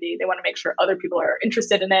a community. They want to make sure other people are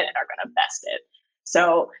interested in it and are going to best it.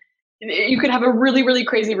 So you could have a really, really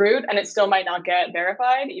crazy route and it still might not get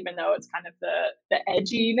verified, even though it's kind of the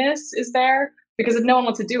edginess is there. Because if no one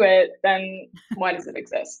wants to do it, then why does it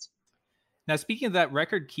exist? Now, speaking of that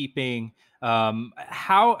record keeping,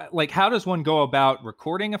 how does one go about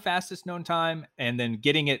recording a fastest known time and then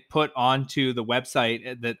getting it put onto the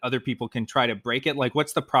website that other people can try to break it? Like,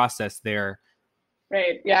 what's the process there?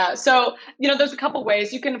 Right. Yeah. So, there's a couple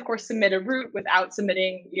ways. You can, of course, submit a route without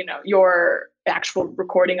submitting, your actual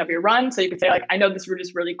recording of your run. So you could say, like, I know this route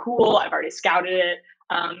is really cool. I've already scouted it.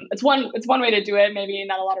 It's one way to do it. Maybe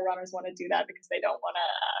not a lot of runners want to do that because they don't want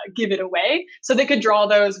to give it away. So they could draw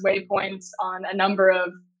those waypoints on a number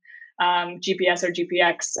of GPS or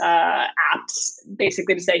GPX apps,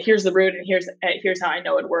 basically to say, here's the route and here's how I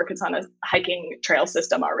know it works. It's on a hiking trail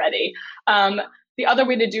system already. The other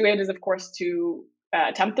way to do it is, of course, to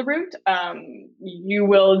attempt the route. You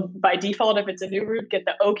will, by default, if it's a new route, get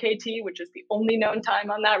the OKT, which is the only known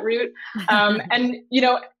time on that route. And,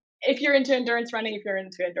 if you're into endurance running, if you're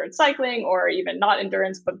into endurance cycling, or even not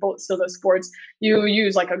endurance, but both still those sports, you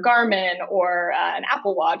use like a Garmin or an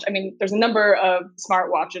Apple Watch. I mean, there's a number of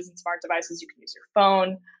smart watches and smart devices. You can use your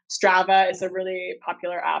phone. Strava is a really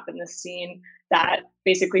popular app in this scene that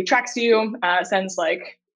basically tracks you, sends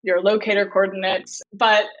like your locator coordinates,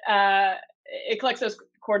 but it collects those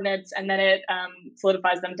coordinates and then it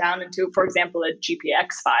solidifies them down into, for example, a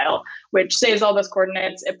GPX file, which saves all those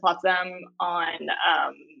coordinates. It plots them on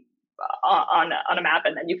a map,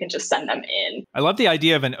 and then you can just send them in. I love the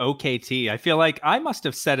idea of an OKT. I feel like I must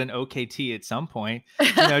have set an OKT at some point,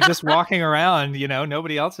 just walking around,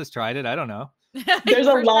 nobody else has tried it. I don't know. There's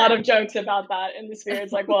a lot of jokes about that in the sphere.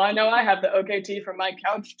 It's like, well, I know I have the OKT from my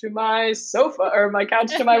couch to my sofa or my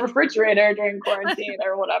couch to my refrigerator during quarantine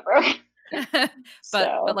or whatever.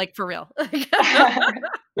 but like for real.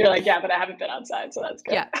 You're like, yeah, but I haven't been outside, so that's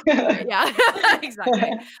good. Yeah,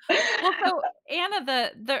 exactly. Well, so Anna,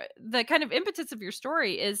 the kind of impetus of your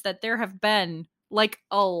story is that there have been like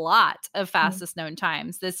a lot of fastest known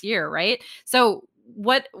times this year, right? So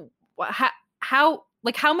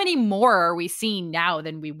how many more are we seeing now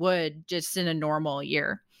than we would just in a normal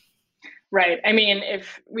year? Right. I mean,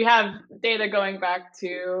 if we have data going back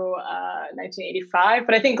to 1985,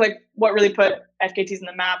 but I think like what really put FKTs on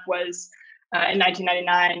the map was in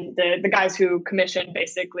 1999, the guys who commissioned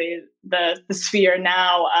basically the sphere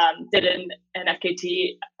now did an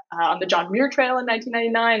FKT on the John Muir Trail in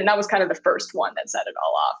 1999, and that was kind of the first one that set it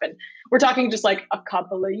all off. And we're talking just like a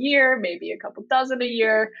couple a year, maybe a couple dozen a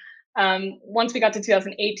year. Once we got to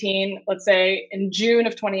 2018, let's say in June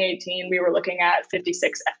of 2018, we were looking at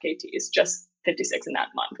 56 FKTs, just 56 in that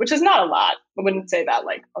month, which is not a lot. I wouldn't say that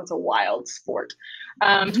like, oh, it's a wild sport.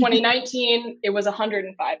 2019, it was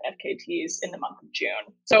 105 FKTs in the month of June.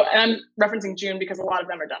 So, and I'm referencing June because a lot of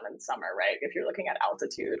them are done in the summer, right? If you're looking at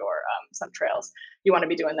altitude or some trails, you want to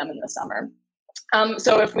be doing them in the summer.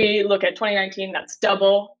 So if we look at 2019, that's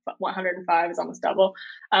double. 105 is almost double.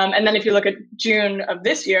 And then if you look at June of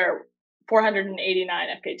this year, 489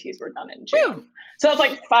 FKTs were done in June. Woo! So that's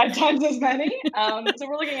like 5 times as many. So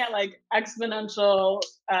we're looking at like exponential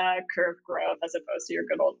curve growth as opposed to your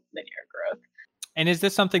good old linear growth. And is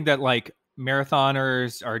this something that like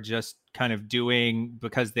marathoners are just kind of doing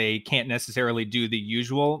because they can't necessarily do the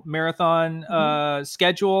usual marathon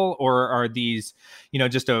schedule, or are these,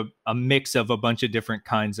 just a mix of a bunch of different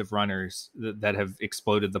kinds of runners that have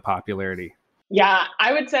exploded the popularity? Yeah,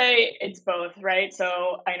 I would say it's both, right?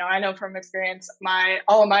 So I know from experience,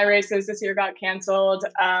 all of my races this year got canceled.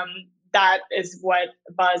 That is what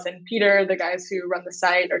Buzz and Peter, the guys who run the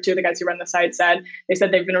site, or two of the guys who run the site, said. They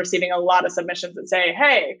said they've been receiving a lot of submissions that say,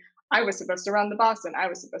 hey, I was supposed to run the Boston. I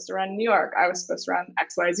was supposed to run New York. I was supposed to run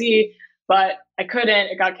XYZ, but I couldn't.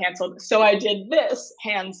 It got canceled. So I did this,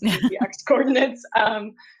 hands the X coordinates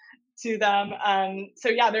to them. So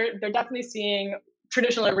yeah, they're definitely seeing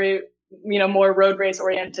traditionally, more road race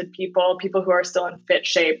oriented people who are still in fit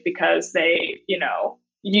shape because they,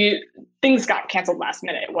 things got canceled last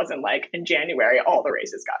minute. It wasn't like in January, all the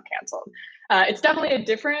races got canceled. It's definitely a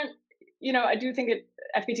different, I do think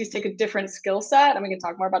FPTs take a different skill set, and we can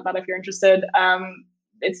talk more about that if you're interested.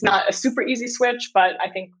 It's not a super easy switch, but I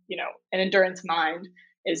think, an endurance mind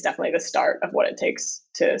is definitely the start of what it takes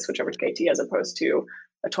to switch over to KT as opposed to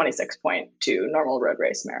a 26.2 normal road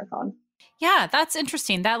race marathon. Yeah, that's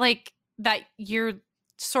interesting. That you're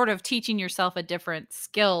sort of teaching yourself a different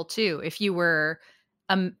skill too. If you were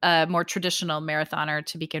a more traditional marathoner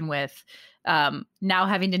to begin with, now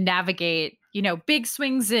having to navigate, big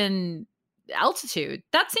swings in altitude,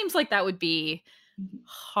 that seems like that would be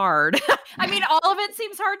hard. I mean, all of it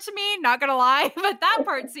seems hard to me, not gonna lie, but that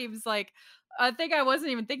part seems like a thing I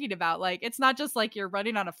wasn't even thinking about. Like, it's not just like you're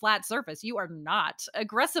running on a flat surface. You are not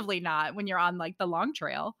aggressively not when you're on like the long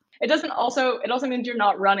trail. It also means you're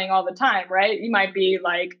not running all the time, right? You might be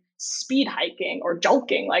like speed hiking or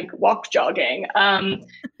jogging, like walk jogging.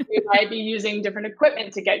 You might be using different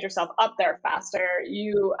equipment to get yourself up there faster.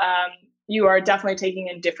 You are definitely taking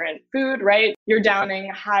in different food, right? You're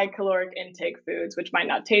downing high caloric intake foods, which might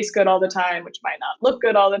not taste good all the time, which might not look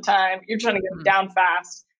good all the time. You're trying to get down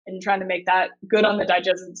fast, and you're trying to make that good on the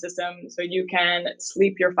digestive system so you can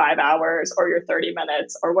sleep your 5 hours or your 30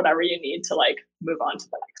 minutes or whatever you need to like move on to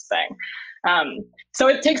the next thing. So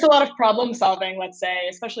it takes a lot of problem solving, let's say,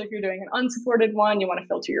 especially if you're doing an unsupported one. You want to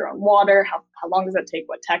filter your own water. How long does that take?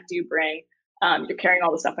 What tech do you bring? You're carrying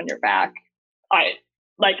all the stuff on your back.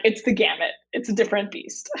 It's the gamut. It's a different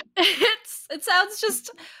beast. It sounds just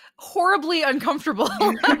horribly uncomfortable.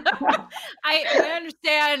 I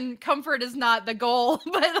understand comfort is not the goal,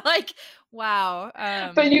 but like, wow.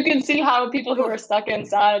 But you can see how people who are stuck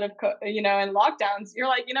inside of, in lockdowns, you're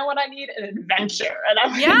like, you know what, I need an adventure. And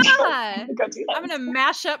I'm go do that. I'm going to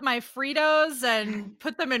mash up my Fritos and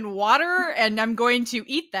put them in water, and I'm going to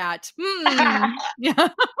eat that. Yeah.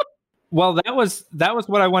 Well, that was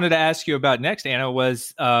what I wanted to ask you about next, Anna,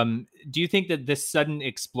 was do you think that this sudden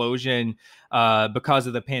explosion because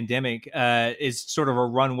of the pandemic is sort of a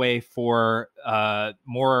runway for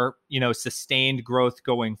more, sustained growth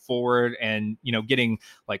going forward and, getting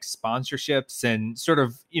like sponsorships and sort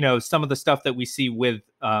of, some of the stuff that we see with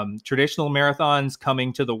traditional marathons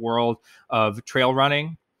coming to the world of trail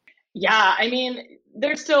running? Yeah, I mean,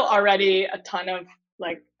 there's still already a ton of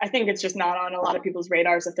I think it's just not on a lot of people's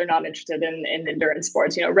radars if they're not interested in endurance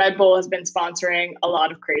sports. Red Bull has been sponsoring a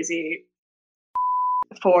lot of crazy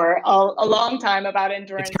for a long time about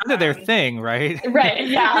endurance. It's kind of their thing, right? Right.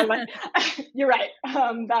 Yeah. You're right.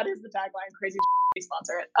 That is the tagline. Crazy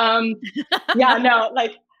sponsor it. Yeah. No.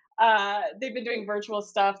 They've been doing virtual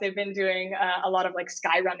stuff. They've been doing a lot of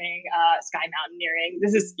sky running, sky mountaineering.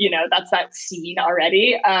 This is, that's that scene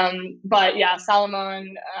already. But yeah,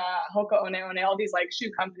 Salomon, Hoka One, all these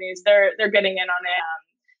shoe companies, they're getting in on it.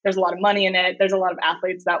 There's a lot of money in it. There's a lot of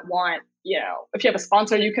athletes that want, if you have a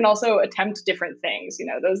sponsor, you can also attempt different things.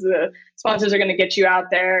 Those are the sponsors are going to get you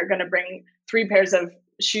out there, going to bring 3 pairs of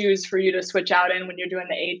shoes for you to switch out in when you're doing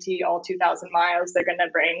the AT all 2,000 miles. They're going to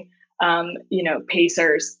bring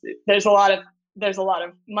pacers. There's a lot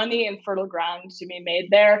of money and fertile ground to be made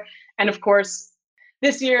there. And of course,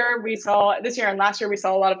 this year and last year, we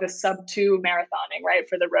saw a lot of this sub-2 marathoning, right?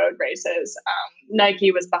 For the road races.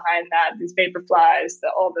 Nike was behind that, these Vaporflies,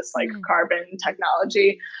 all this carbon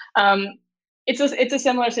technology. it's a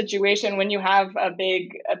similar situation when you have a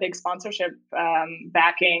big sponsorship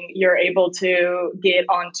backing. You're able to get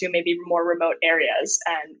onto maybe more remote areas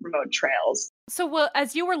and remote trails. So,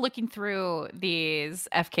 as you were looking through these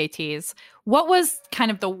FKTs, what was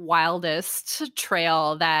kind of the wildest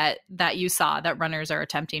trail that you saw that runners are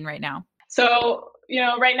attempting right now? So,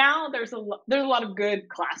 right now there's a lot of good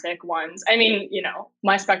classic ones. I mean,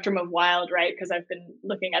 my spectrum of wild, right? Because I've been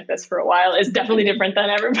looking at this for a while, is definitely different than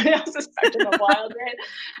everybody else's spectrum of wild,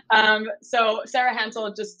 right? So Sarah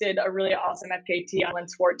Hansel just did a really awesome FKT on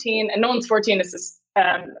Nolens 14, and Nolens 14 is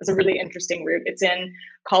a really interesting route. It's in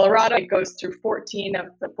Colorado. It goes through 14 of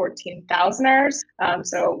the 14,000ers,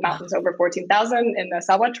 so mountains over 14,000 in the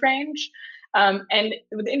Sawatch Range. And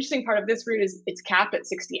the interesting part of this route is it's capped at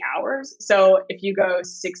 60 hours. So if you go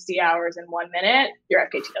 60 hours in 1 minute, your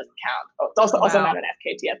FKT doesn't count. Oh, it's also not an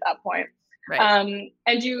FKT at that point. Right.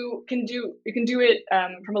 And you can do it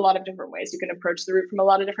from a lot of different ways. You can approach the route from a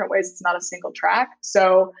lot of different ways. It's not a single track.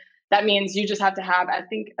 So that means you just have to have, I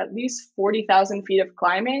think, at least 40,000 feet of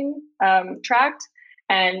climbing tracked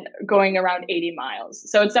and going around 80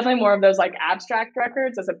 miles. So it's definitely more of those like abstract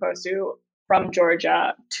records as opposed to from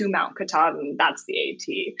Georgia to Mount Katahdin. That's the AT.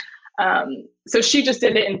 So she just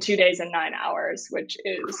did it in 2 days and 9 hours, which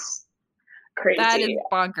is crazy. That is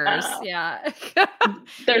bonkers. Yeah.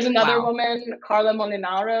 There's another woman, Carla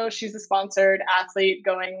Molinaro. She's a sponsored athlete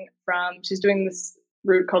she's doing this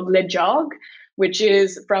route called Le Jog, which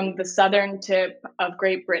is from the southern tip of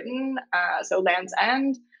Great Britain, so Land's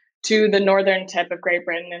End, to the northern tip of Great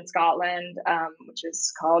Britain in Scotland, which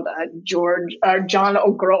is called John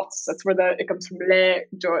O'Groats. That's where it comes from. Anyway,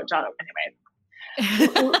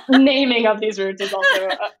 naming of these routes is also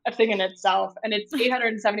a thing in itself. And it's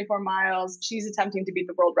 874 miles. She's attempting to beat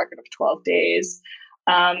the world record of 12 days.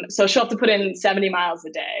 So she'll have to put in 70 miles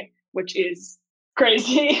a day, which is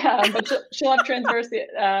crazy. But she'll have traverse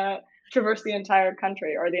the entire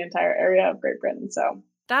country or the entire area of Great Britain. So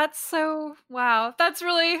that's wow. That's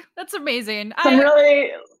amazing. Some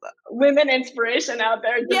really women inspiration out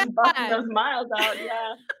there just busting those miles out.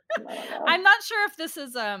 Yeah. I'm not sure if this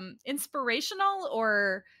is inspirational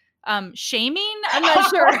or shaming. I'm not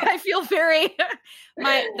sure. I feel very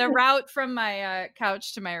the route from my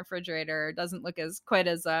couch to my refrigerator doesn't look quite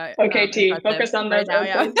as T. Focus on those right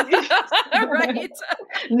now, yeah. Right.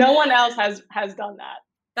 No one else has done that.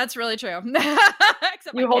 That's really true.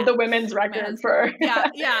 You hold the women's record for. Yeah,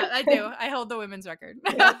 I do. I hold the women's record.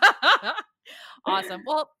 Yeah. Awesome.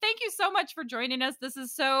 Well, thank you so much for joining us. This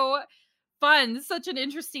is so fun. Such an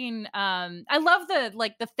interesting. I love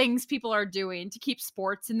the things people are doing to keep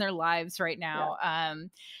sports in their lives right now. Yeah.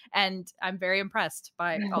 And I'm very impressed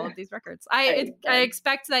by all of these records. I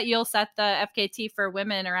expect that you'll set the FKT for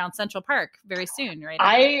women around Central Park very soon,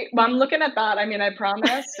 right? I'm looking at that. I mean, I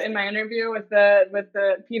promised in my interview with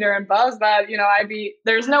the Peter and Buzz that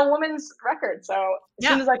there's no women's record. So as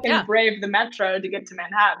soon as I can brave the metro to get to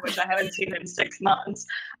Manhattan, which I haven't seen in 6 months,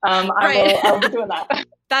 I'll be doing that.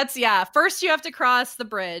 That's first you have to cross the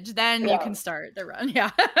bridge, then you can start the run. Yeah.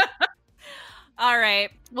 All right.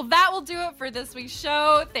 Well, that will do it for this week's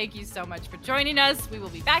show. Thank you so much for joining us. We will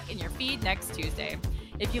be back in your feed next Tuesday.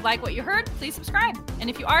 If you like what you heard, please subscribe. And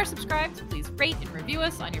if you are subscribed, please rate and review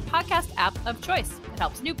us on your podcast app of choice. It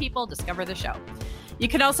helps new people discover the show. You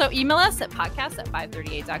can also email us at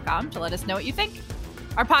podcast@538.com to let us know what you think.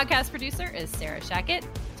 Our podcast producer is Sarah Shackett.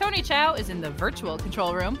 Tony Chow is in the virtual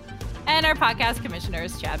control room. And our podcast commissioner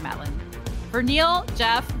is Chad Matlin. For Neil,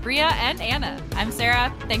 Jeff, Bria, and Anna, I'm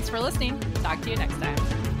Sarah. Thanks for listening. Talk to you next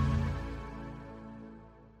time.